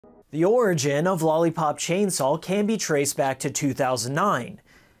The origin of Lollipop Chainsaw can be traced back to 2009,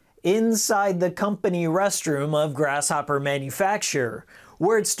 inside the company restroom of Grasshopper Manufacture,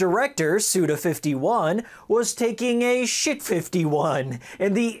 where its director, Suda51, was taking a shit 51,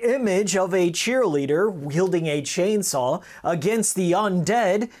 and the image of a cheerleader wielding a chainsaw against the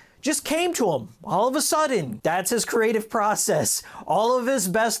undead just came to him all of a sudden. That's his creative process. All of his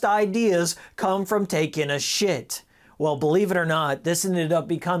best ideas come from taking a shit. Well, believe it or not, this ended up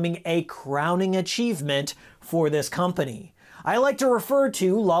becoming a crowning achievement for this company. I like to refer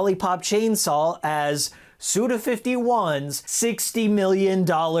to Lollipop Chainsaw as Suda51's $60 million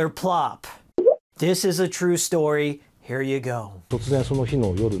plop. This is a true story. Here you go. 突然その日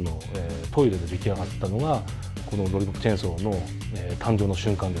の夜の、トイレで出来上がったのがこのロリポップチェーンソーの、誕生の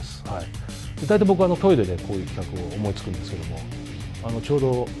瞬間です。はい。大体僕はトイレでこういう企画を思いつくんですけども、ちょう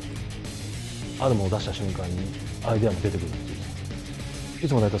どあるものを出した瞬間にアイデアも出てくるっていう。い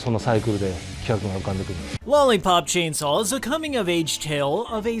つも大体そんなサイクルで企画が浮かんでくる。Lollipop Chainsaw is a coming-of-age tale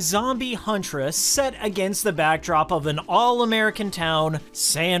of a zombie huntress set against the backdrop of an all-American town,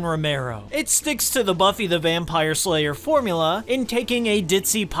 San Romero. It sticks to the Buffy the Vampire Slayer formula in taking a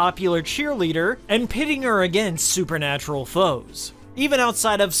ditzy popular cheerleader and pitting her against supernatural foes. Even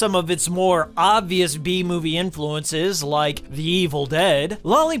outside of some of its more obvious B-movie influences, like The Evil Dead,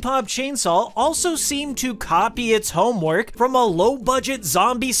 Lollipop Chainsaw also seemed to copy its homework from a low-budget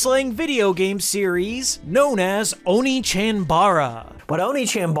zombie-slaying video game series known as Oni-Chanbara. But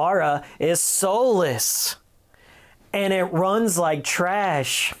Oni-Chanbara is soulless, and it runs like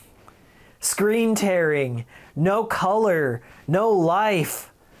trash. Screen tearing, no color, no life.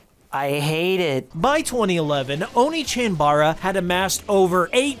 I hate it. By 2011, Oni-Chanbara had amassed over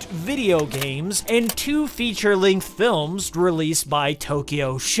 8 video games and 2 feature-length films released by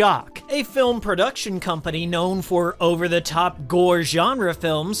Tokyo Shock, a film production company known for over-the-top gore genre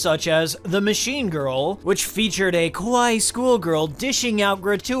films such as The Machine Girl, which featured a kawaii schoolgirl dishing out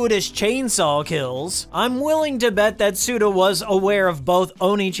gratuitous chainsaw kills. I'm willing to bet that Suda was aware of both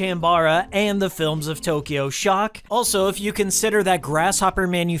Oni-Chanbara and the films of Tokyo Shock. Also, if you consider that Grasshopper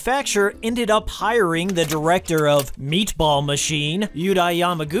Manufacture ended up hiring the director of Meatball Machine, Yudai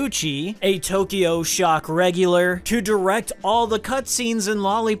Yamaguchi, a Tokyo Shock regular, to direct all the cutscenes in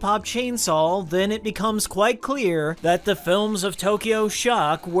Lollipop Chainsaw, then it becomes quite clear that the films of Tokyo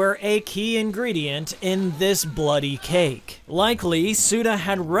Shock were a key ingredient in this bloody cake. Likely, Suda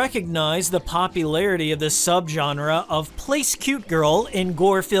had recognized the popularity of the subgenre of place cute girl in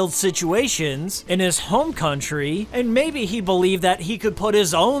gore-filled situations in his home country, and maybe he believed that he could put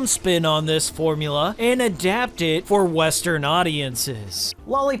his own spin on this formula and adapt it for Western audiences.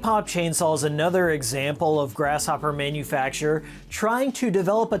 Lollipop Chainsaw is another example of Grasshopper Manufacture trying to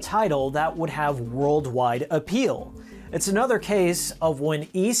develop a title that would have worldwide appeal. It's another case of when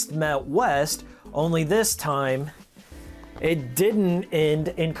East met West, only this time it didn't end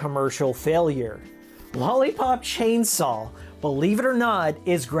in commercial failure. Lollipop Chainsaw, believe it or not,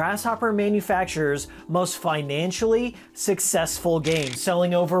 is Grasshopper Manufacture's most financially successful game,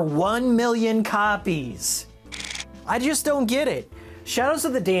 selling over 1 million copies. I just don't get it. Shadows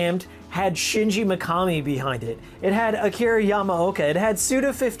of the Damned had Shinji Mikami behind it. It had Akira Yamaoka. It had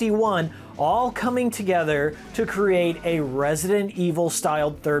Suda51, all coming together to create a Resident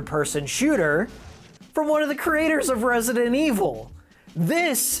Evil-styled third-person shooter from one of the creators of Resident Evil.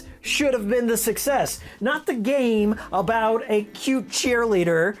 This should have been the success, not the game about a cute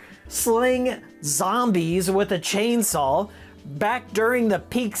cheerleader slaying zombies with a chainsaw back during the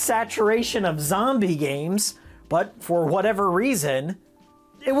peak saturation of zombie games, but for whatever reason,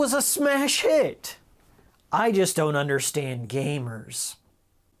 it was a smash hit. I just don't understand gamers.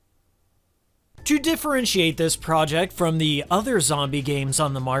 To differentiate this project from the other zombie games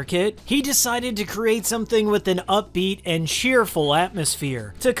on the market, he decided to create something with an upbeat and cheerful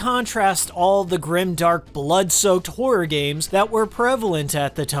atmosphere, to contrast all the grim-dark, blood-soaked horror games that were prevalent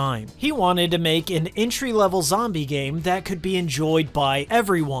at the time. He wanted to make an entry-level zombie game that could be enjoyed by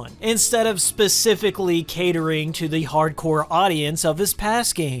everyone, instead of specifically catering to the hardcore audience of his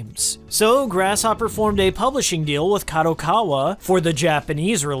past games. So, Grasshopper formed a publishing deal with Kadokawa for the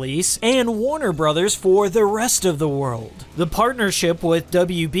Japanese release, and Warner Brothers for the rest of the world. The partnership with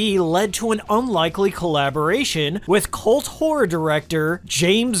WB led to an unlikely collaboration with cult horror director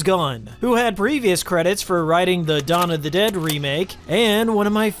James Gunn, who had previous credits for writing the Dawn of the Dead remake and one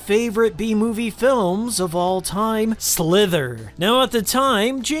of my favorite B-movie films of all time, Slither. Now at the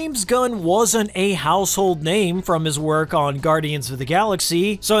time, James Gunn wasn't a household name from his work on Guardians of the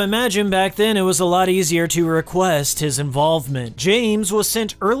Galaxy, so I imagine back then it was a lot easier to request his involvement. James was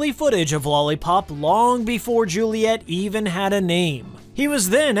sent early footage of Lollipop long before Juliet even had a name. He was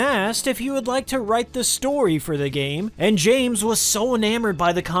then asked if he would like to write the story for the game, and James was so enamored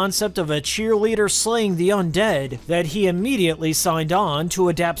by the concept of a cheerleader slaying the undead that he immediately signed on to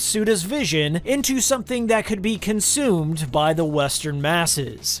adapt Suda's vision into something that could be consumed by the Western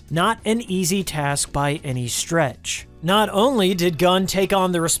masses. Not an easy task by any stretch. Not only did Gunn take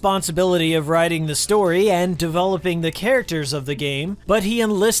on the responsibility of writing the story and developing the characters of the game, but he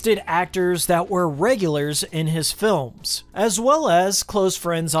enlisted actors that were regulars in his films, as well as close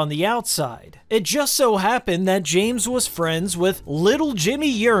friends on the outside. It just so happened that James was friends with Little Jimmy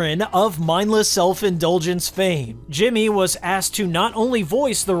Urine of mindless self-indulgence fame. Jimmy was asked to not only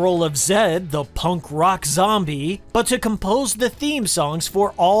voice the role of Zed, the punk rock zombie, but to compose the theme songs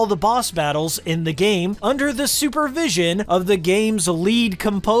for all the boss battles in the game under the supervision of the game's lead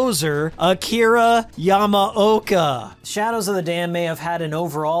composer, Akira Yamaoka. Shadows of the Damned may have had an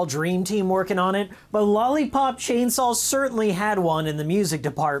overall dream team working on it, but Lollipop Chainsaw certainly had one in the music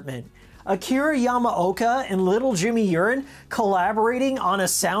department. Akira Yamaoka and Little Jimmy Urine collaborating on a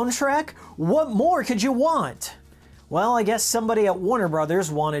soundtrack? What more could you want? Well, I guess somebody at Warner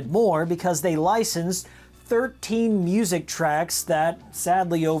Brothers wanted more because they licensed 13 music tracks that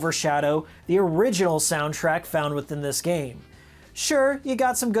sadly overshadow the original soundtrack found within this game. Sure, you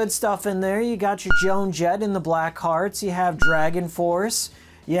got some good stuff in there. You got your Joan Jett and the Black Hearts, you have Dragon Force,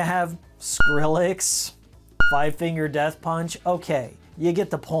 you have Skrillex, Five Finger Death Punch. Okay, you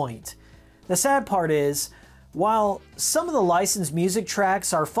get the point. The sad part is, while some of the licensed music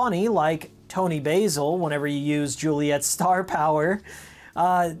tracks are funny, like Tony Basil whenever you use Juliet's Star Power,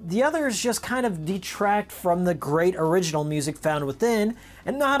 the others just kind of detract from the great original music found within,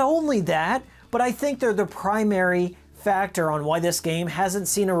 and not only that, but I think they're the primary factor on why this game hasn't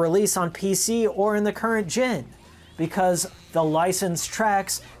seen a release on PC or in the current gen, because the licensed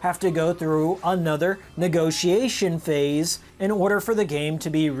tracks have to go through another negotiation phase in order for the game to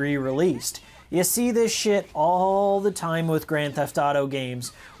be re-released. You see this shit all the time with Grand Theft Auto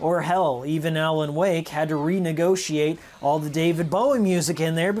games, or hell, even Alan Wake had to renegotiate all the David Bowie music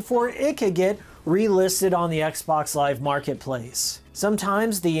in there before it could get relisted on the Xbox Live Marketplace.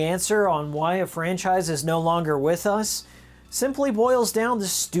 Sometimes the answer on why a franchise is no longer with us simply boils down to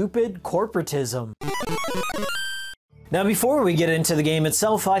stupid corporatism. Now before we get into the game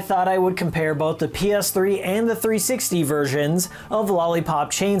itself, I thought I would compare both the PS3 and the 360 versions of Lollipop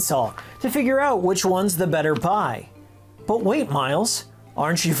Chainsaw to figure out which one's the better buy. But wait, Miles,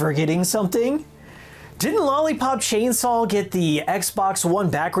 aren't you forgetting something? Didn't Lollipop Chainsaw get the Xbox One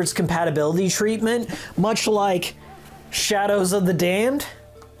backwards compatibility treatment, much like Shadows of the Damned?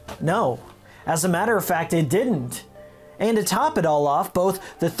 No, as a matter of fact it didn't. And to top it all off, both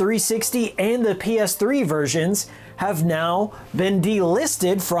the 360 and the PS3 versions have now been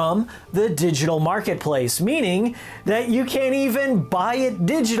delisted from the digital marketplace, meaning that you can't even buy it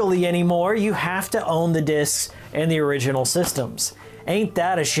digitally anymore. You have to own the discs and the original systems. Ain't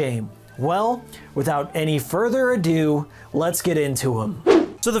that a shame? Well, without any further ado, let's get into them.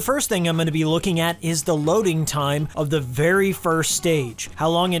 So the first thing I'm going to be looking at is the loading time of the very first stage, how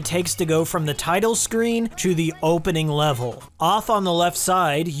long it takes to go from the title screen to the opening level. Off on the left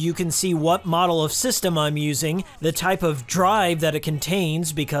side, you can see what model of system I'm using, the type of drive that it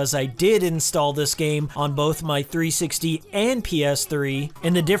contains, because I did install this game on both my 360 and PS3,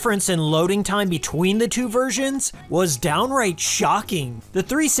 and the difference in loading time between the two versions was downright shocking. The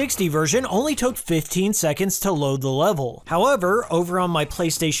 360 version only took 15 seconds to load the level. However, over on my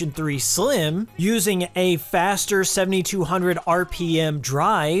PlayStation 3 Slim, using a faster 7200 RPM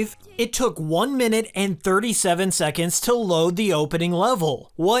drive, it took 1 minute and 37 seconds to load the opening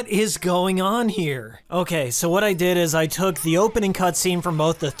level. What is going on here? Okay, so what I did is I took the opening cutscene from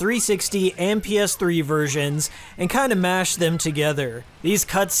both the 360 and PS3 versions and kind of mashed them together. These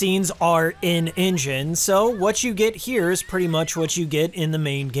cutscenes are in-engine, so what you get here is pretty much what you get in the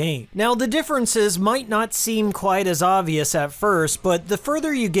main game. Now, the differences might not seem quite as obvious at first, but the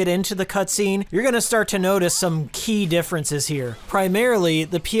further you get into the cutscene, you're going to start to notice some key differences here. Primarily,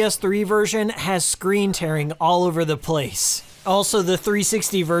 the PS3 version has screen tearing all over the place. Also, the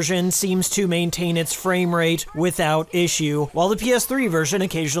 360 version seems to maintain its frame rate without issue, while the PS3 version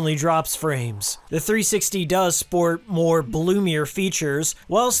occasionally drops frames. The 360 does sport more bloomier features,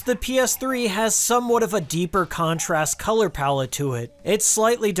 whilst the PS3 has somewhat of a deeper contrast color palette to it. It's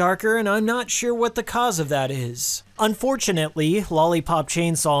slightly darker, and I'm not sure what the cause of that is. Unfortunately, Lollipop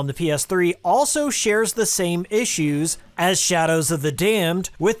Chainsaw on the PS3 also shares the same issues as Shadows of the Damned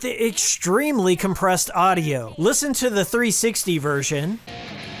with the extremely compressed audio. Listen to the 360 version.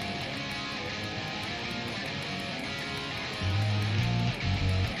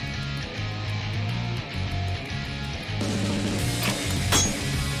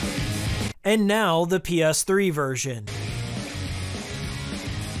 And now the PS3 version.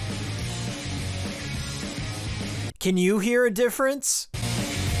 Can you hear a difference?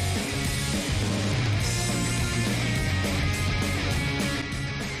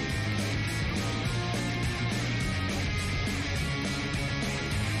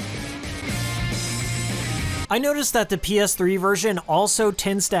 I noticed that the PS3 version also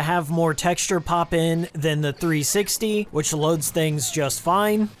tends to have more texture pop in than the 360, which loads things just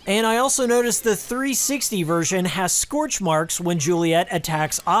fine. And I also noticed the 360 version has scorch marks when Juliet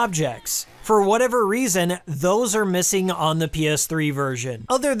attacks objects. For whatever reason, those are missing on the PS3 version.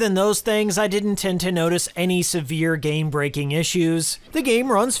 Other than those things, I didn't tend to notice any severe game-breaking issues. The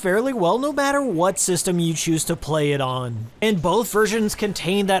game runs fairly well no matter what system you choose to play it on. And both versions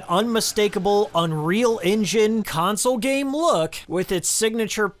contain that unmistakable Unreal Engine console game look with its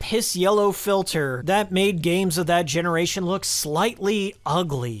signature piss yellow filter that made games of that generation look slightly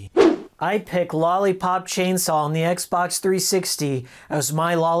ugly. I pick Lollipop Chainsaw on the Xbox 360 as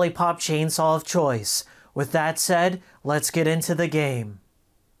my Lollipop Chainsaw of choice. With that said, let's get into the game.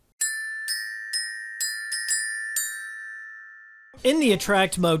 In the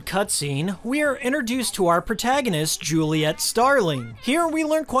Attract Mode cutscene, we are introduced to our protagonist, Juliet Starling. Here we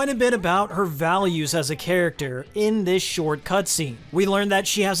learn quite a bit about her values as a character in this short cutscene. We learn that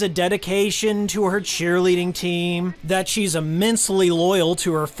she has a dedication to her cheerleading team, that she's immensely loyal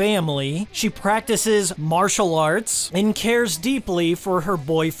to her family, she practices martial arts, and cares deeply for her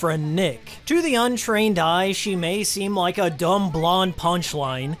boyfriend Nick. To the untrained eye, she may seem like a dumb blonde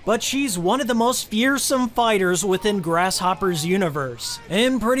punchline, but she's one of the most fearsome fighters within Grasshopper's universe.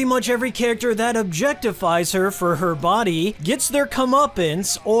 And pretty much every character that objectifies her for her body gets their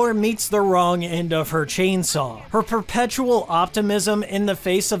comeuppance or meets the wrong end of her chainsaw. Her perpetual optimism in the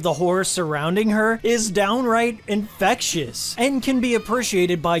face of the horror surrounding her is downright infectious and can be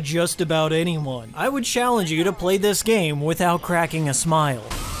appreciated by just about anyone. I would challenge you to play this game without cracking a smile.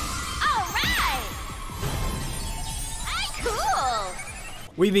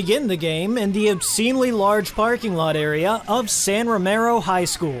 We begin the game in the obscenely large parking lot area of San Romero High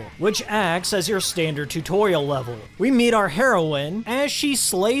School, which acts as your standard tutorial level. We meet our heroine as she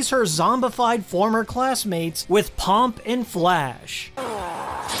slays her zombified former classmates with pomp and flash.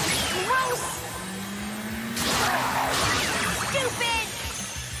 Gross! Stupid!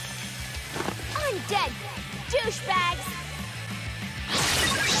 Undead douchebags!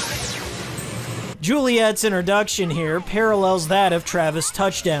 Juliet's introduction here parallels that of Travis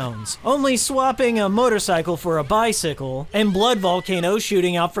Touchdowns, only swapping a motorcycle for a bicycle, and blood volcanoes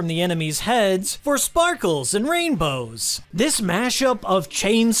shooting out from the enemies' heads for sparkles and rainbows. This mashup of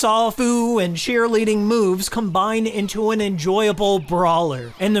chainsaw, foo, and cheerleading moves combine into an enjoyable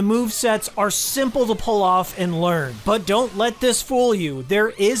brawler, and the movesets are simple to pull off and learn. But don't let this fool you, there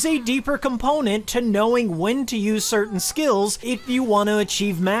is a deeper component to knowing when to use certain skills if you want to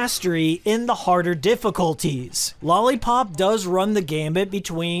achieve mastery in the harder difficulties. Lollipop does run the gambit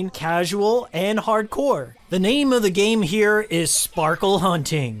between casual and hardcore. The name of the game here is Sparkle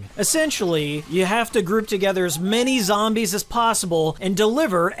Hunting. Essentially, you have to group together as many zombies as possible and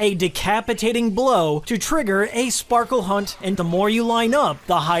deliver a decapitating blow to trigger a sparkle hunt, and the more you line up,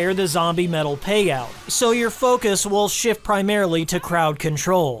 the higher the zombie medal payout. So your focus will shift primarily to crowd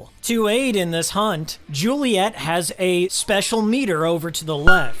control. To aid in this hunt, Juliet has a special meter over to the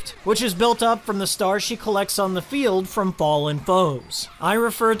left, which is built up from the stars she collects on the field from fallen foes. I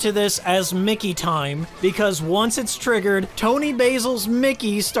refer to this as Mickey time because once it's triggered, Tony Basil's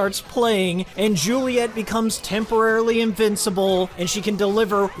Mickey starts playing and Juliet becomes temporarily invincible and she can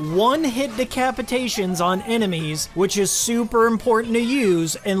deliver one-hit decapitations on enemies, which is super important to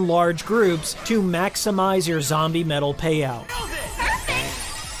use in large groups to maximize your zombie medal payout.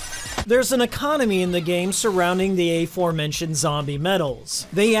 There's an economy in the game surrounding the aforementioned zombie medals.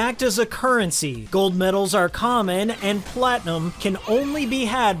 They act as a currency. Gold medals are common, and platinum can only be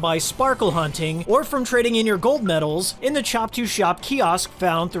had by sparkle hunting or from trading in your gold medals in the Chop to Shop kiosk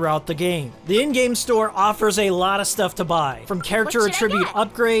found throughout the game. The in-game store offers a lot of stuff to buy, from character attribute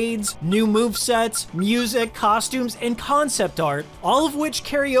upgrades, new movesets, music, costumes, and concept art, all of which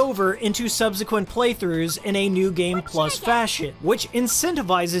carry over into subsequent playthroughs in a new game plus fashion, which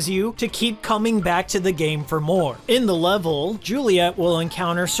incentivizes you to keep coming back to the game for more. In the level, Juliet will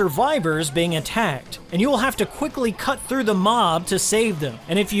encounter survivors being attacked, and you will have to quickly cut through the mob to save them.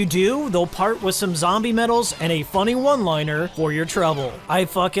 And if you do, they'll part with some zombie medals and a funny one-liner for your trouble. I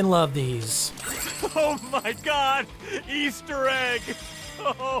fucking love these. Oh my god! Easter egg!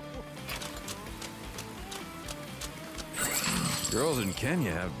 Oh. Girls in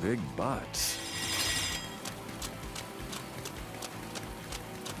Kenya have big butts.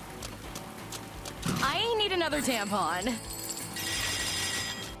 I need another tampon.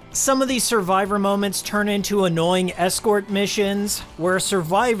 Some of these survivor moments turn into annoying escort missions, where a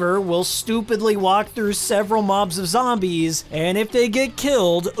survivor will stupidly walk through several mobs of zombies, and if they get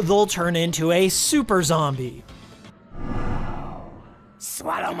killed, they'll turn into a super zombie.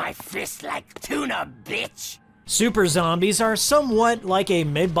 Swallow my fist like tuna, bitch! Super zombies are somewhat like a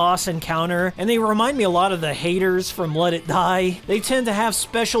mid-boss encounter, and they remind me a lot of the haters from Let It Die. They tend to have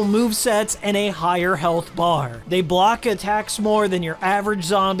special movesets and a higher health bar. They block attacks more than your average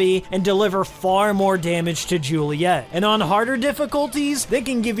zombie and deliver far more damage to Juliet. And on harder difficulties, they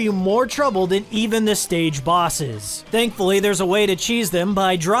can give you more trouble than even the stage bosses. Thankfully, there's a way to cheese them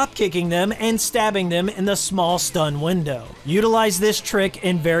by drop-kicking them and stabbing them in the small stun window. Utilize this trick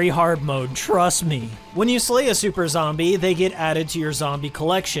in very hard mode, trust me. When you slay a super zombie, they get added to your zombie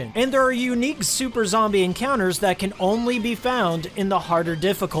collection, and there are unique super zombie encounters that can only be found in the harder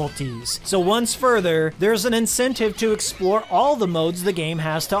difficulties. So once further, there's an incentive to explore all the modes the game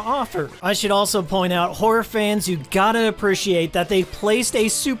has to offer. I should also point out, horror fans, you gotta appreciate that they placed a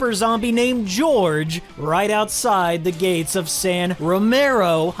super zombie named George right outside the gates of San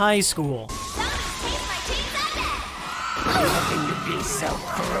Romero High School.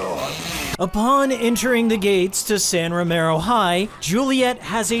 Upon entering the gates to San Romero High, Juliet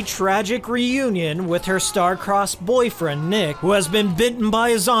has a tragic reunion with her star-crossed boyfriend Nick, who has been bitten by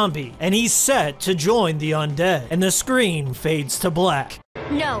a zombie, and he's set to join the undead, and the screen fades to black.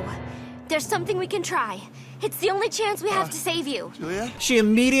 No, there's something we can try. It's the only chance we have to save you. Julia? She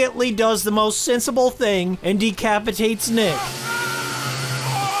immediately does the most sensible thing and decapitates Nick.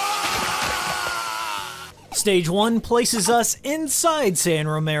 Stage 1 places us inside San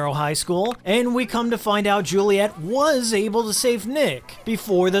Romero High School, and we come to find out Juliet was able to save Nick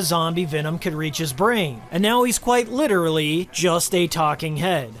before the zombie venom could reach his brain. And now he's quite literally just a talking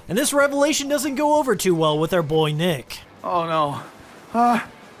head. And this revelation doesn't go over too well with our boy Nick. Oh no. Nick,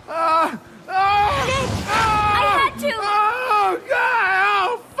 I had to! Oh god!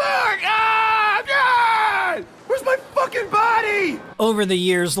 Oh fuck! Oh god! Where's my fucking body? Over the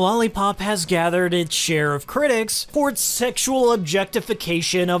years, Lollipop has gathered its share of critics for its sexual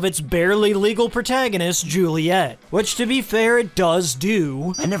objectification of its barely legal protagonist, Juliet. Which, to be fair, it does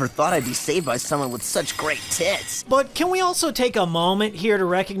do. I never thought I'd be saved by someone with such great tits. But can we also take a moment here to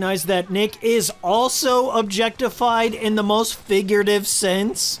recognize that Nick is also objectified in the most figurative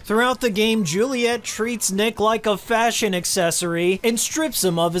sense? Throughout the game, Juliet treats Nick like a fashion accessory and strips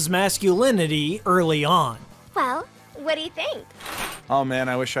him of his masculinity early on. Well, what do you think? Oh man,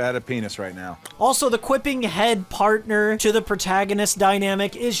 I wish I had a penis right now. Also, the quipping head partner to the protagonist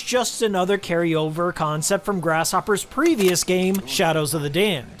dynamic is just another carryover concept from Grasshopper's previous game, Shadows of the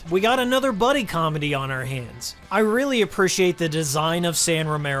Damned. We got another buddy comedy on our hands. I really appreciate the design of San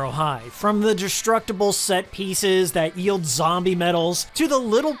Romero High, from the destructible set pieces that yield zombie medals to the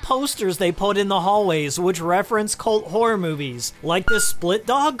little posters they put in the hallways which reference cult horror movies, like the Split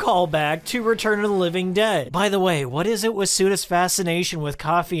Dog callback to Return of the Living Dead. By the way, what is it with Suda's fascination with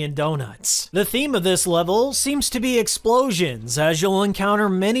coffee and donuts? The theme of this level seems to be explosions, as you'll encounter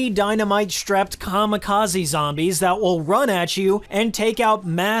many dynamite-strapped kamikaze zombies that will run at you and take out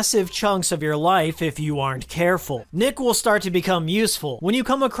massive chunks of your life if you aren't careful. Nick will start to become useful when you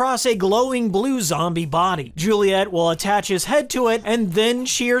come across a glowing blue zombie body. Juliet will attach his head to it and then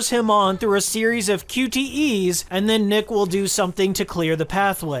cheers him on through a series of QTEs, and then Nick will do something to clear the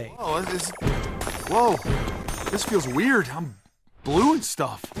pathway. Oh, whoa. This feels weird. I'm blue and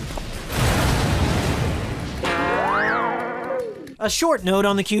stuff. A short note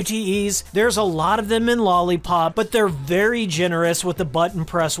on the QTEs, there's a lot of them in Lollipop, but they're very generous with the button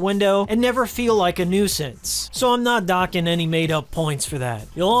press window and never feel like a nuisance. So I'm not docking any made up points for that.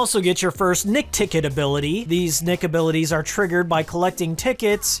 You'll also get your first Nick ticket ability. These Nick abilities are triggered by collecting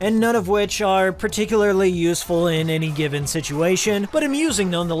tickets, and none of which are particularly useful in any given situation, but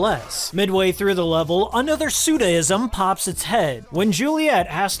amusing nonetheless. Midway through the level, another Sudaism pops its head, when Juliet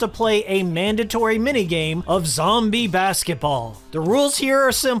has to play a mandatory minigame of zombie basketball. The rules here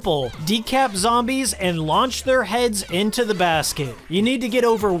are simple. Decap zombies and launch their heads into the basket. You need to get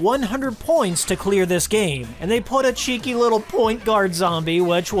over 100 points to clear this game, and they put a cheeky little point guard zombie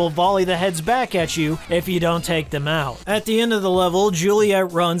which will volley the heads back at you if you don't take them out. At the end of the level,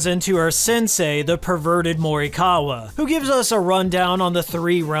 Juliet runs into her sensei, the perverted Morikawa, who gives us a rundown on the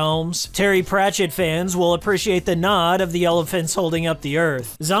 3 realms. Terry Pratchett fans will appreciate the nod of the elephants holding up the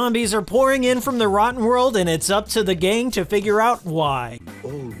earth. Zombies are pouring in from the rotten world, and it's up to the gang to figure out why.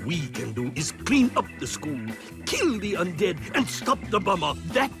 All we can do is clean up the school, kill the undead, and stop the bomber.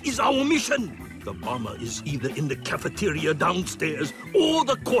 That is our mission. The bomber is either in the cafeteria downstairs or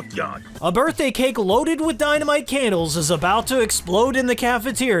the courtyard. A birthday cake loaded with dynamite candles is about to explode in the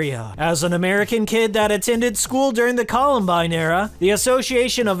cafeteria. As an American kid that attended school during the Columbine era, the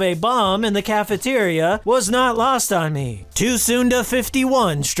association of a bomb in the cafeteria was not lost on me. Too soon to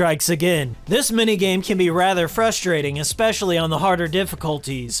 51 strikes again. This minigame can be rather frustrating, especially on the harder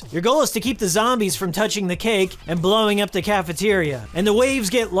difficulties. Your goal is to keep the zombies from touching the cake and blowing up the cafeteria, and the waves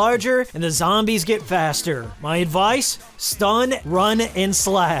get larger and the zombies get faster. My advice? Stun, run, and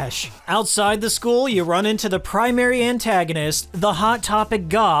slash. Outside the school, you run into the primary antagonist, the Hot Topic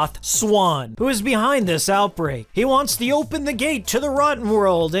goth, Swan, who is behind this outbreak. He wants to open the gate to the rotten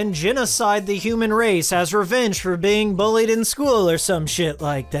world and genocide the human race as revenge for being bullied in school or some shit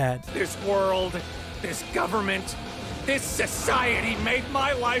like that. This world, this government, this society made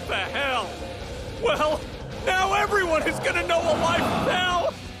my life a hell. Well, now everyone is gonna know a life of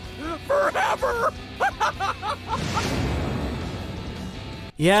hell forever.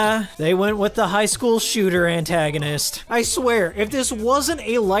 Yeah, they went with the high school shooter antagonist. I swear, if this wasn't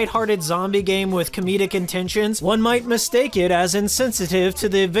a lighthearted zombie game with comedic intentions, one might mistake it as insensitive to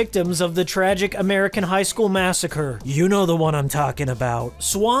the victims of the tragic American high school massacre. You know the one I'm talking about.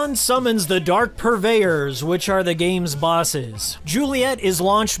 Swan summons the Dark Purveyors, which are the game's bosses. Juliet is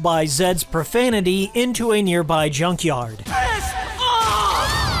launched by Zed's profanity into a nearby junkyard.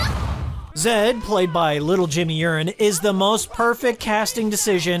 Zed, played by Little Jimmy Urine, is the most perfect casting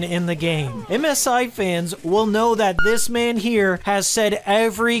decision in the game. MSI fans will know that this man here has said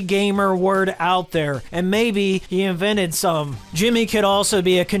every gamer word out there, and maybe he invented some. Jimmy could also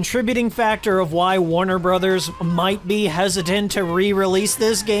be a contributing factor of why Warner Brothers might be hesitant to re-release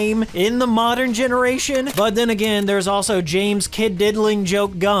this game in the modern generation, but then again, there's also James Kid Diddling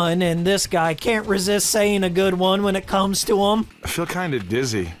Joke Gunn, and this guy can't resist saying a good one when it comes to him. I feel kind of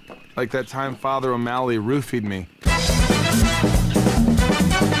dizzy. Like that time Father O'Malley roofied me.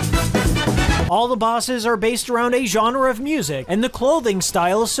 All the bosses are based around a genre of music and the clothing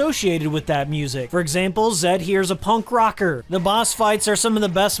style associated with that music. For example, Zed here's a punk rocker. The boss fights are some of the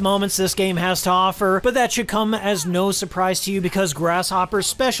best moments this game has to offer, but that should come as no surprise to you because Grasshopper's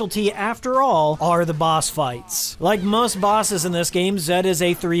specialty, after all, are the boss fights. Like most bosses in this game, Zed is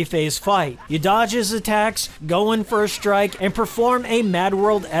a three-phase fight. You dodge his attacks, go in for a strike, and perform a Mad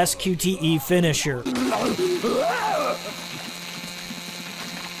World SQTE finisher.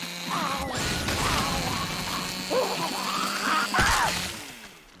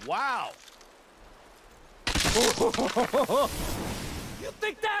 Wow. You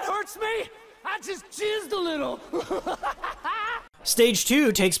think that hurts me? I just jizzed a little. Stage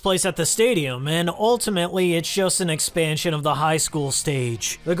 2 takes place at the stadium, and ultimately it's just an expansion of the high school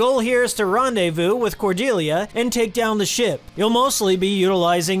stage. The goal here is to rendezvous with Cordelia and take down the ship. You'll mostly be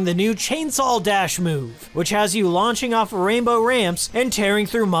utilizing the new Chainsaw Dash move, which has you launching off rainbow ramps and tearing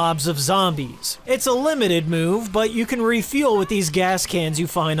through mobs of zombies. It's a limited move, but you can refuel with these gas cans you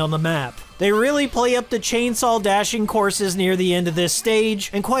find on the map. They really play up the chainsaw dashing courses near the end of this stage,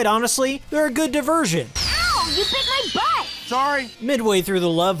 and quite honestly, they're a good diversion. Ow! You bit my butt! Sorry. Midway through the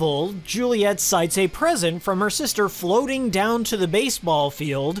level, Juliet sights a present from her sister floating down to the baseball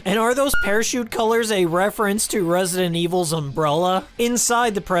field. And are those parachute colors a reference to Resident Evil's umbrella?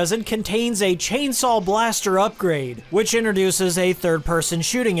 Inside the present contains a chainsaw blaster upgrade, which introduces a third-person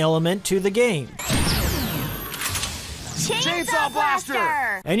shooting element to the game. Chainsaw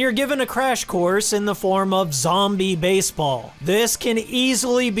Blaster! And you're given a crash course in the form of zombie baseball. This can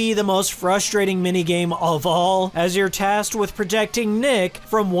easily be the most frustrating minigame of all, as you're tasked with protecting Nick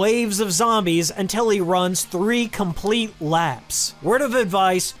from waves of zombies until he runs 3 complete laps. Word of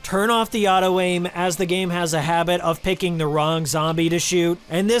advice, turn off the auto aim, as the game has a habit of picking the wrong zombie to shoot,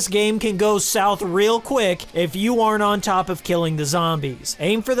 and this game can go south real quick if you aren't on top of killing the zombies.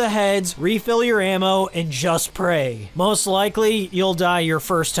 Aim for the heads, refill your ammo, and just pray. Most likely, you'll die your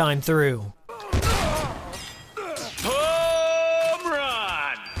first time through. Home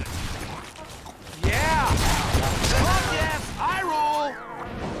run! Yeah! Fuck yes, I roll!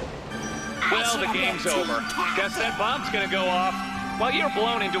 Well, the game's over. Guess that bomb's gonna go off. While you're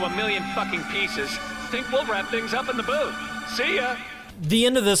blown into a million fucking pieces, think we'll wrap things up in the booth. See ya! The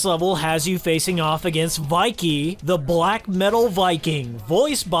end of this level has you facing off against Viking, the Black Metal Viking,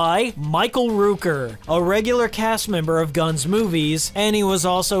 voiced by Michael Rooker, a regular cast member of Gunn's movies, and he was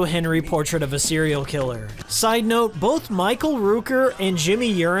also Henry Portrait of a Serial Killer. Side note, both Michael Rooker and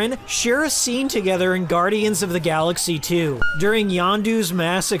Jimmy Urine share a scene together in Guardians of the Galaxy 2, during Yondu's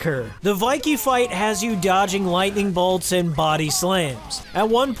massacre. The Viking fight has you dodging lightning bolts and body slams. At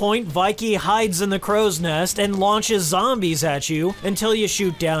one point, Viking hides in the crow's nest and launches zombies at you until until you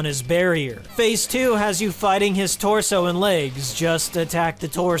shoot down his barrier. Phase 2 has you fighting his torso and legs, just attack the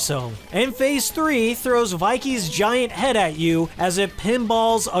torso. And Phase 3 throws Vikey's giant head at you as it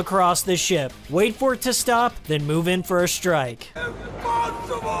pinballs across the ship. Wait for it to stop, then move in for a strike.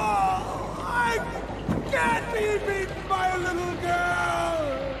 Impossible! I can't be beaten by a little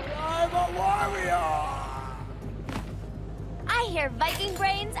girl! I'm a warrior! I hear Viking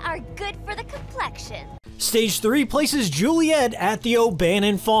brains are good for the complexion. Stage 3 places Juliet at the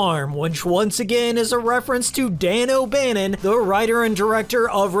O'Bannon farm, which once again is a reference to Dan O'Bannon, the writer and director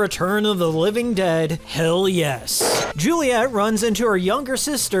of Return of the Living Dead. Hell yes. Juliet runs into her younger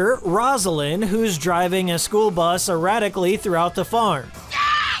sister, Rosalind, who's driving a school bus erratically throughout the farm.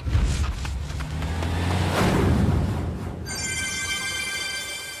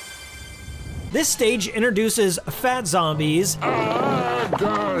 This stage introduces fat zombies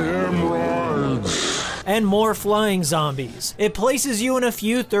and more flying zombies. It places you in a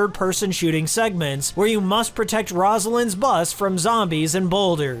few third-person shooting segments where you must protect Rosalind's bus from zombies and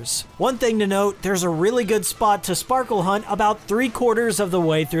boulders. One thing to note, there's a really good spot to sparkle hunt about 3/4 of the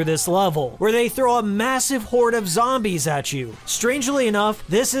way through this level, where they throw a massive horde of zombies at you. Strangely enough,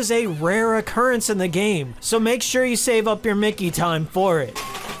 this is a rare occurrence in the game, so make sure you save up your Mickey time for it.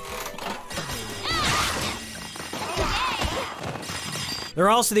 There are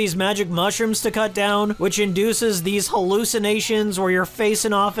also these magic mushrooms to cut down, which induces these hallucinations where you're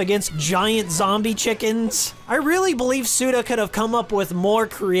facing off against giant zombie chickens. I really believe Suda could have come up with more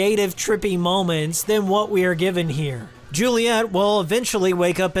creative, trippy moments than what we are given here. Juliet will eventually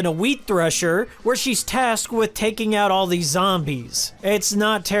wake up in a wheat thresher where she's tasked with taking out all these zombies. It's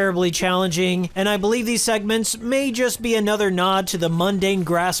not terribly challenging, and I believe these segments may just be another nod to the mundane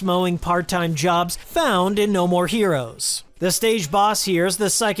grass mowing part-time jobs found in No More Heroes. The stage boss here is the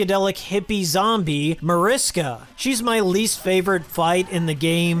psychedelic hippie zombie, Mariska. She's my least favorite fight in the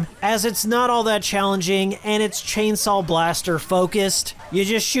game, as it's not all that challenging and it's chainsaw blaster focused. You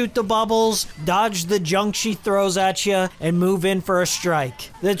just shoot the bubbles, dodge the junk she throws at you, and move in for a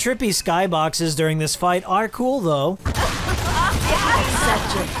strike. The trippy skyboxes during this fight are cool though. Such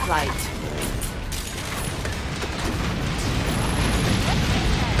a fight.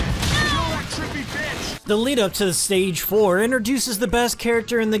 The lead up to stage 4 introduces the best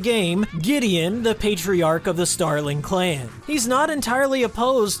character in the game, Gideon, the patriarch of the Starling clan. He's not entirely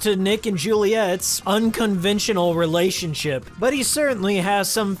opposed to Nick and Juliet's unconventional relationship, but he certainly has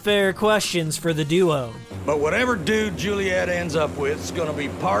some fair questions for the duo. But whatever dude Juliet ends up with is gonna be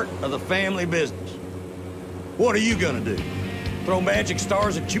part of the family business. What are you gonna do? Throw magic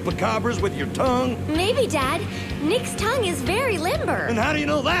stars at chupacabras with your tongue? Maybe, Dad. Nick's tongue is very limber. And how do you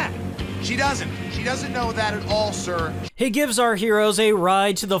know that? She doesn't know that at all, sir. He gives our heroes a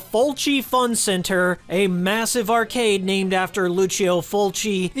ride to the Fulci Fun Center, a massive arcade named after Lucio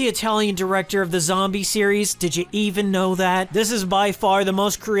Fulci, the Italian director of the zombie series. Did you even know that? This is by far the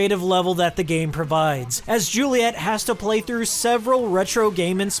most creative level that the game provides, as Juliet has to play through several retro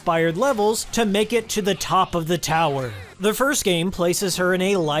game-inspired levels to make it to the top of the tower. The first game places her in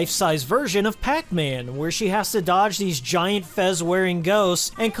a life-size version of Pac-Man, where she has to dodge these giant fez-wearing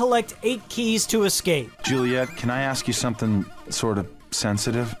ghosts and collect 8 keys to escape. Juliet, can I ask you something sort of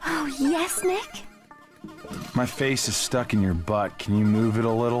sensitive? Oh, yes, Nick? My face is stuck in your butt. Can you move it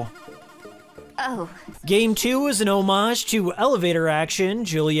a little? Oh. Game 2 is an homage to elevator action.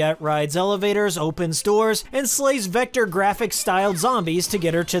 Juliet rides elevators, opens doors, and slays vector graphic-styled zombies to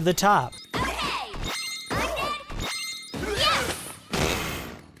get her to the top.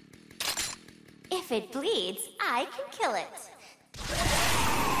 If it bleeds, I can kill it.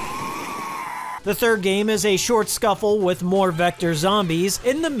 The third game is a short scuffle with more vector zombies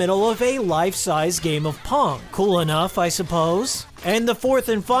in the middle of a life-size game of Pong. Cool enough, I suppose. And the fourth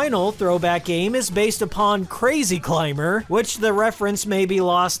and final throwback game is based upon Crazy Climber, which the reference may be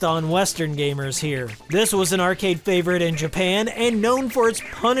lost on Western gamers here. This was an arcade favorite in Japan and known for its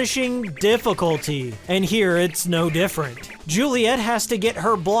punishing difficulty, and here it's no different. Juliet has to get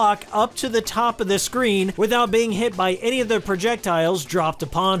her block up to the top of the screen without being hit by any of the projectiles dropped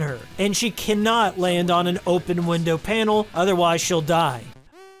upon her, and she cannot land on an open window panel, otherwise she'll die.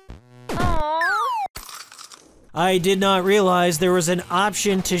 I did not realize there was an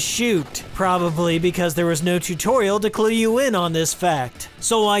option to shoot, probably because there was no tutorial to clue you in on this fact.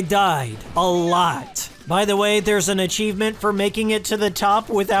 So I died. A lot. By the way, there's an achievement for making it to the top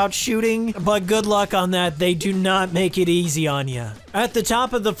without shooting, but good luck on that, they do not make it easy on you. At the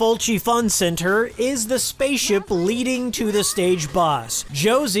top of the Fulci Fun Center is the spaceship leading to the stage boss.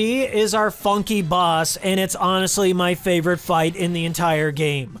 Josie is our funky boss, and it's honestly my favorite fight in the entire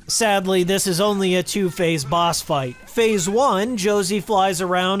game. Sadly, this is only a 2-phase boss fight. Phase 1, Josie flies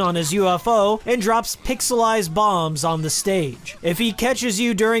around on his UFO and drops pixelized bombs on the stage. If he catches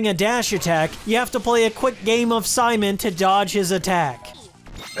you during a dash attack, you have to play a quick game of Simon to dodge his attack.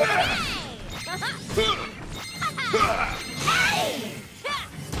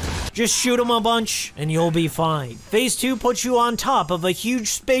 Just shoot him a bunch and you'll be fine. Phase 2 puts you on top of a huge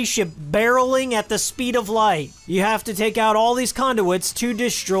spaceship barreling at the speed of light. You have to take out all these conduits to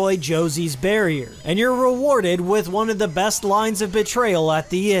destroy Josie's barrier, and you're rewarded with one of the best lines of betrayal at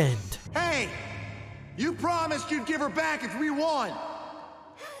the end. Hey! You promised you'd give her back if we won!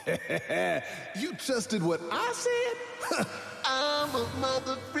 You trusted what I said? I'm a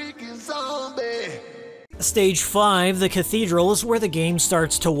mother freaking zombie! Stage 5, the Cathedral, is where the game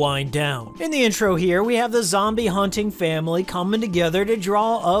starts to wind down. In the intro here, we have the zombie hunting family coming together to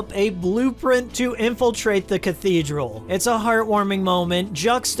draw up a blueprint to infiltrate the Cathedral. It's a heartwarming moment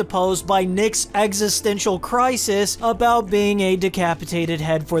juxtaposed by Nick's existential crisis about being a decapitated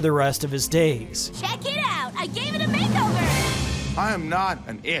head for the rest of his days. Check it out! I gave it a makeover! I am not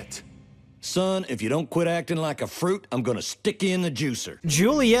an it. Son, if you don't quit acting like a fruit, I'm gonna stick you in the juicer.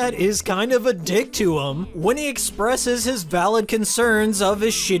 Juliet is kind of a dick to him when he expresses his valid concerns of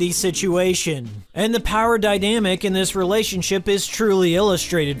his shitty situation. And the power dynamic in this relationship is truly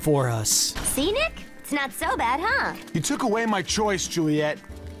illustrated for us. See, Nick? It's not so bad, huh? You took away my choice, Juliet.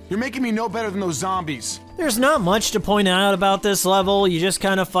 You're making me no better than those zombies. There's not much to point out about this level. You just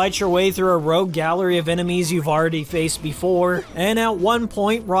kind of fight your way through a rogue gallery of enemies you've already faced before. And at one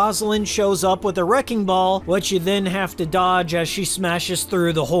point, Rosalind shows up with a wrecking ball, which you then have to dodge as she smashes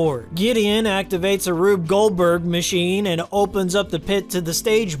through the horde. Gideon activates a Rube Goldberg machine and opens up the pit to the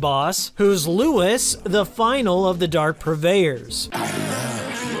stage boss, who's Lewis, the final of the Dark Purveyors. I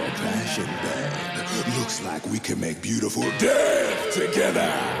love your passion, Dad. Looks like we can make beautiful death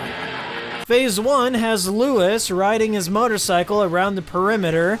together. Phase 1 has Lewis riding his motorcycle around the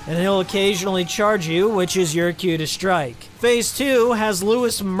perimeter, and he'll occasionally charge you, which is your cue to strike. Phase 2 has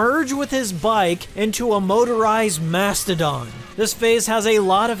Lewis merge with his bike into a motorized mastodon. This phase has a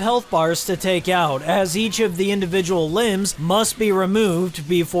lot of health bars to take out, as each of the individual limbs must be removed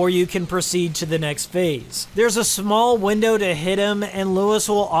before you can proceed to the next phase. There's a small window to hit him, and Lewis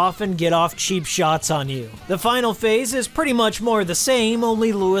will often get off cheap shots on you. The final phase is pretty much more the same,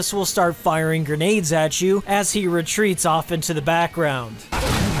 only Lewis will start firing grenades at you as he retreats off into the background.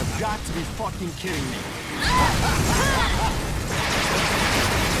 You've got to be fucking kidding me.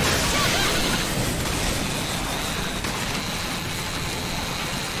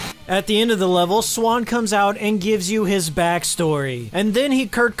 At the end of the level, Swan comes out and gives you his backstory, and then he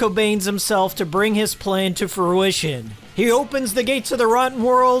Kurt Cobains himself to bring his plan to fruition. He opens the gates of the rotten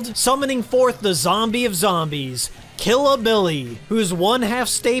world, summoning forth the zombie of zombies, Killa Billy, who's one half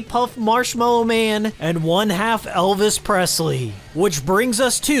Stay Puft Marshmallow Man and one half Elvis Presley. Which brings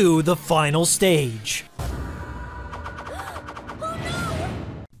us to the final stage.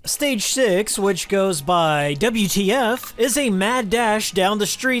 Stage 6, which goes by WTF, is a mad dash down the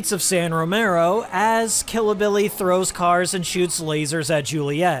streets of San Romero as Killa Billy throws cars and shoots lasers at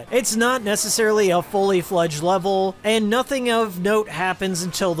Juliet. It's not necessarily a fully fledged level, and nothing of note happens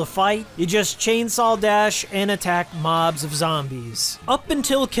until the fight. You just chainsaw dash and attack mobs of zombies. Up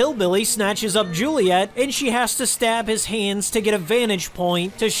until Kill Billy snatches up Juliet, and she has to stab his hands to get a vantage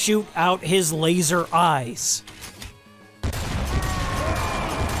point to shoot out his laser eyes.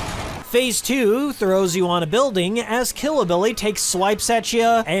 Phase 2 throws you on a building as Killa Billy takes swipes at you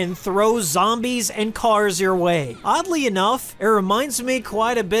and throws zombies and cars your way. Oddly enough, it reminds me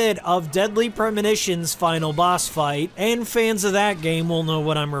quite a bit of Deadly Premonition's final boss fight, and fans of that game will know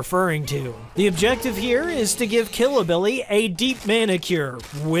what I'm referring to. The objective here is to give Killa Billy a deep manicure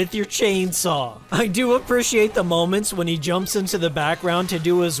with your chainsaw. I do appreciate the moments when he jumps into the background to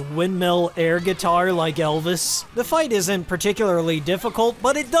do his windmill air guitar like Elvis. The fight isn't particularly difficult,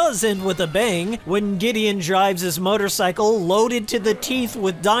 but it does end with a bang when Gideon drives his motorcycle loaded to the teeth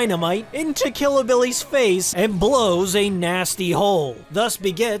with dynamite into Killa Billy's face and blows a nasty hole. Thus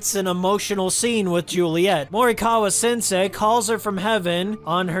begets an emotional scene with Juliet. Morikawa Sensei calls her from heaven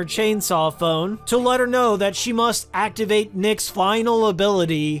on her chainsaw phone to let her know that she must activate Nick's final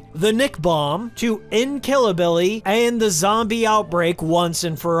ability, the Nick Bomb, to end Killa Billy and the zombie outbreak once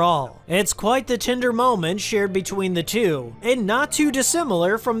and for all. It's quite the tender moment shared between the two, and not too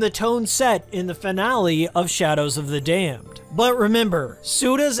dissimilar from the tone set in the finale of Shadows of the Damned. But remember,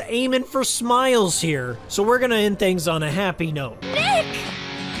 Suda's aiming for smiles here, so we're gonna end things on a happy note.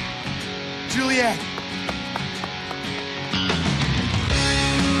 Juliet!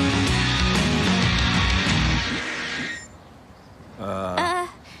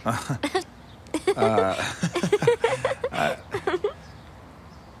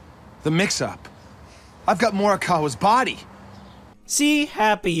 The mix-up. I've got Morikawa's body. See,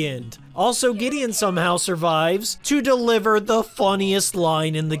 happy end. Also, Gideon somehow survives to deliver the funniest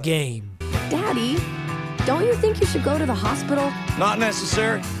line in the game. Daddy, don't you think you should go to the hospital? Not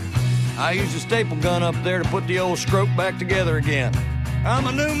necessary. I used a staple gun up there to put the old stroke back together again. I'm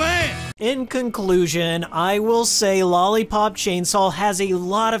a new man! In conclusion, I will say Lollipop Chainsaw has a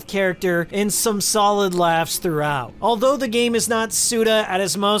lot of character and some solid laughs throughout. Although the game is not Suda at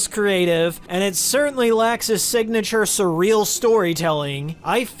his most creative, and it certainly lacks his signature surreal storytelling,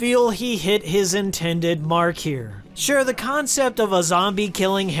 I feel he hit his intended mark here. Sure, the concept of a zombie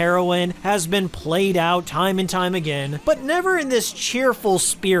killing heroine has been played out time and time again, but never in this cheerful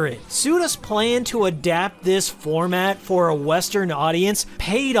spirit. Suda's plan to adapt this format for a Western audience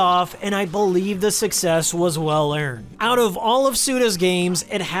paid off, and I believe the success was well earned. Out of all of Suda's games,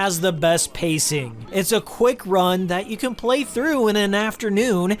 it has the best pacing. It's a quick run that you can play through in an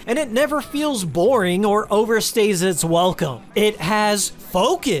afternoon, and it never feels boring or overstays its welcome. It has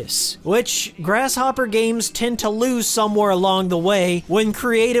focus, which Grasshopper games tend to lose somewhere along the way when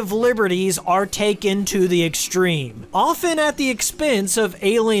creative liberties are taken to the extreme, often at the expense of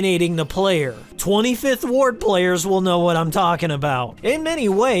alienating the player. 25th Ward players will know what I'm talking about. In many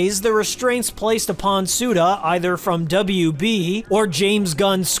ways, the restraints placed upon Suda, either from WB or James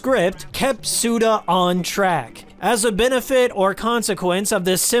Gunn's script, kept Suda on track. As a benefit or consequence of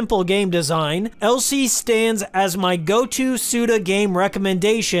this simple game design, LC stands as my go-to Suda game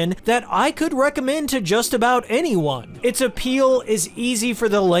recommendation that I could recommend to just about anyone. Its appeal is easy for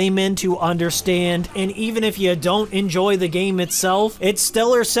the layman to understand, and even if you don't enjoy the game itself, its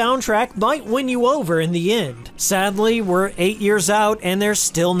stellar soundtrack might win you over in the end. Sadly, we're 8 years out and there's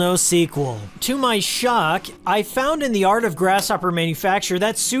still no sequel. To my shock, I found in the art of Grasshopper Manufacture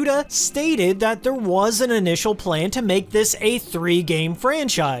that Suda stated that there was an initial plan to make this a 3-game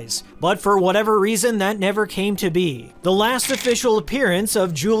franchise, but for whatever reason that never came to be. The last official appearance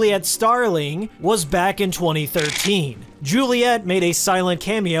of Juliet Starling was back in 2013. Juliet made a silent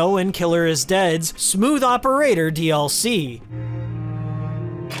cameo in Killer is Dead's Smooth Operator DLC.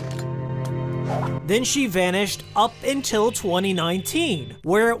 Then she vanished up until 2019,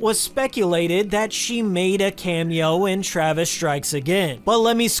 where it was speculated that she made a cameo in Travis Strikes Again. But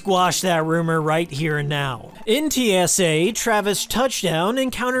let me squash that rumor right here and now. In TSA, Travis Touchdown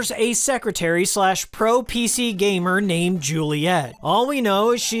encounters a secretary/pro PC gamer named Juliet. All we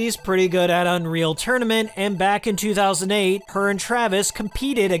know is she's pretty good at Unreal Tournament, and back in 2008, her and Travis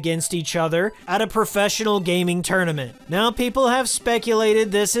competed against each other at a professional gaming tournament. Now people have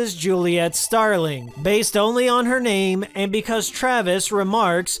speculated this is Juliet Starling, based only on her name and because Travis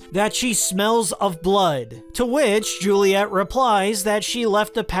remarks that she smells of blood, to which Juliet replies that she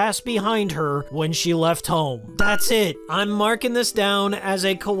left the past behind her when she left home. That's it. I'm marking this down as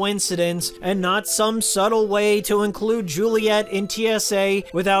a coincidence and not some subtle way to include Juliet in TSA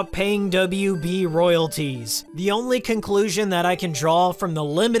without paying WB royalties. The only conclusion that I can draw from the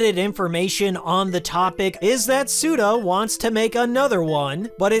limited information on the topic is that Suda wants to make another one,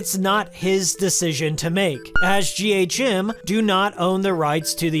 but it's not his decision to make, as GHM do not own the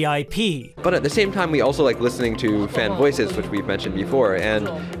rights to the IP. But at the same time, we also like listening to fan voices, which we've mentioned before, and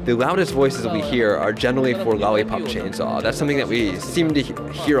the loudest voices we hear are generally for Lollipop Chainsaw. That's something that we seem to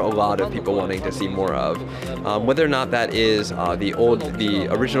hear a lot of people wanting to see more of. Whether or not that is the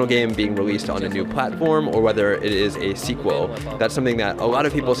original game being released on a new platform, or whether it is a sequel, that's something that a lot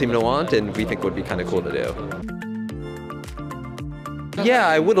of people seem to want, and we think would be kind of cool to do. Yeah,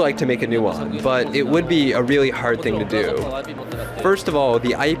 I would like to make a new one, but it would be a really hard thing to do. First of all,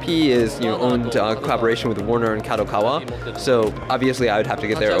 the IP is owned collaboration with Warner and Kadokawa, so obviously I would have to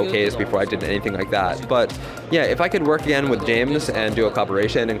get their okays before I did anything like that. But yeah, if I could work again with James and do a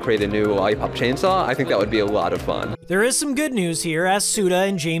collaboration and create a new Lollipop Chainsaw, I think that would be a lot of fun. There is some good news here, as Suda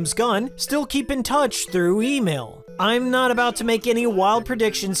and James Gunn still keep in touch through email. I'm not about to make any wild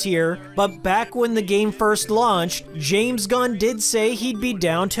predictions here, but back when the game first launched, James Gunn did say he'd be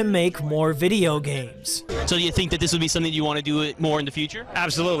down to make more video games. So do you think that this would be something you want to do it more in the future?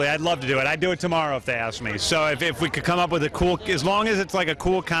 Absolutely, I'd love to do it. I'd do it tomorrow if they asked me. So if we could come up with a cool, as long as it's like a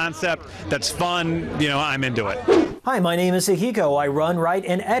cool concept that's fun, I'm into it. Hi, my name is Hikiko. I run, write,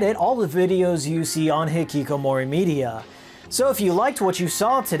 and edit all the videos you see on Hikikomori Media. So if you liked what you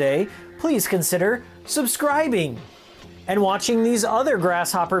saw today, please consider subscribing and watching these other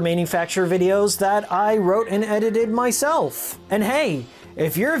Grasshopper Manufacture videos that I wrote and edited myself. And hey,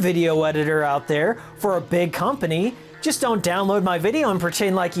 If you're a video editor out there for a big company, just don't download my video and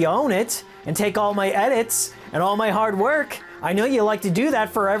pretend like you own it and take all my edits and all my hard work. I know you like to do that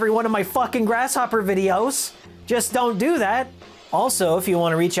for every one of my fucking Grasshopper videos. Just don't do that. Also, if you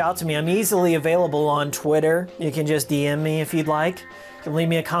want to reach out to me, I'm easily available on Twitter. You can just DM me if you'd like. You can leave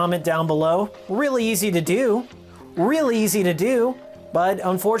me a comment down below. Really easy to do. Really easy to do. But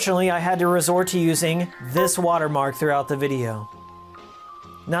unfortunately, I had to resort to using this watermark throughout the video.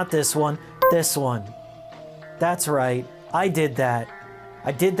 Not this one, this one. That's right, I did that.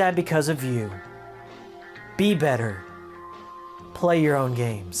 I did that because of you. Be better. Play your own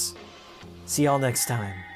games. See y'all next time.